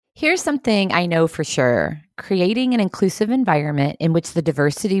Here's something I know for sure. Creating an inclusive environment in which the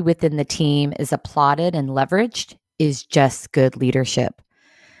diversity within the team is applauded and leveraged is just good leadership.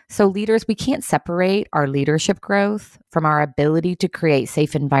 So, leaders, we can't separate our leadership growth from our ability to create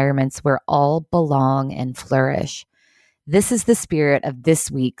safe environments where all belong and flourish. This is the spirit of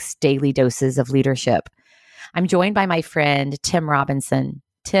this week's Daily Doses of Leadership. I'm joined by my friend, Tim Robinson.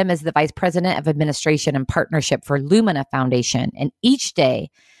 Tim is the Vice President of Administration and Partnership for Lumina Foundation. And each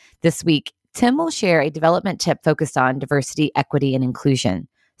day this week, Tim will share a development tip focused on diversity, equity, and inclusion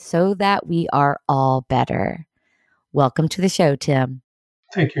so that we are all better. Welcome to the show, Tim.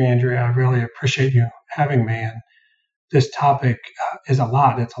 Thank you, Andrea. I really appreciate you having me. And this topic is a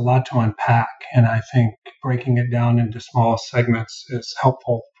lot. It's a lot to unpack. And I think breaking it down into small segments is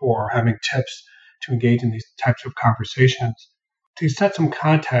helpful for having tips to engage in these types of conversations. To set some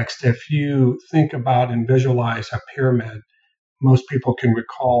context, if you think about and visualize a pyramid, most people can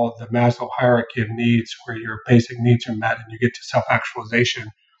recall the Maslow hierarchy of needs, where your basic needs are met and you get to self-actualization.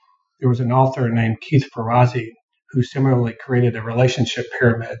 There was an author named Keith Ferrazzi who similarly created a relationship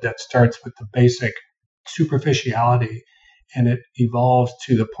pyramid that starts with the basic superficiality and it evolves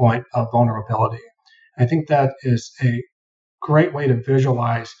to the point of vulnerability. I think that is a great way to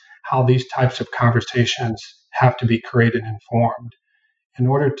visualize how these types of conversations have to be created and formed. In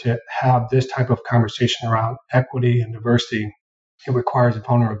order to have this type of conversation around equity and diversity, it requires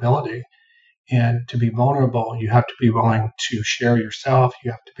vulnerability. And to be vulnerable, you have to be willing to share yourself. You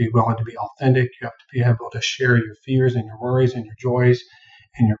have to be willing to be authentic. You have to be able to share your fears and your worries and your joys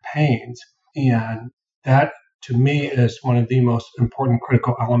and your pains. And that, to me, is one of the most important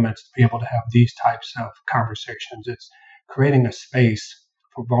critical elements to be able to have these types of conversations. It's creating a space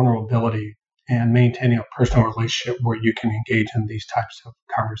for vulnerability and maintaining a personal relationship where you can engage in these types of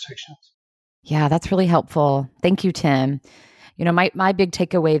conversations. Yeah, that's really helpful. Thank you, Tim. You know, my big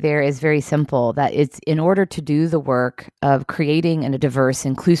takeaway there is very simple, that it's in order to do the work of creating a diverse,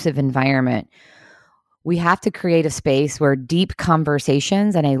 inclusive environment, we have to create a space where deep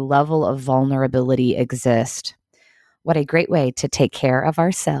conversations and a level of vulnerability exist. What a great way to take care of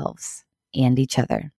ourselves and each other.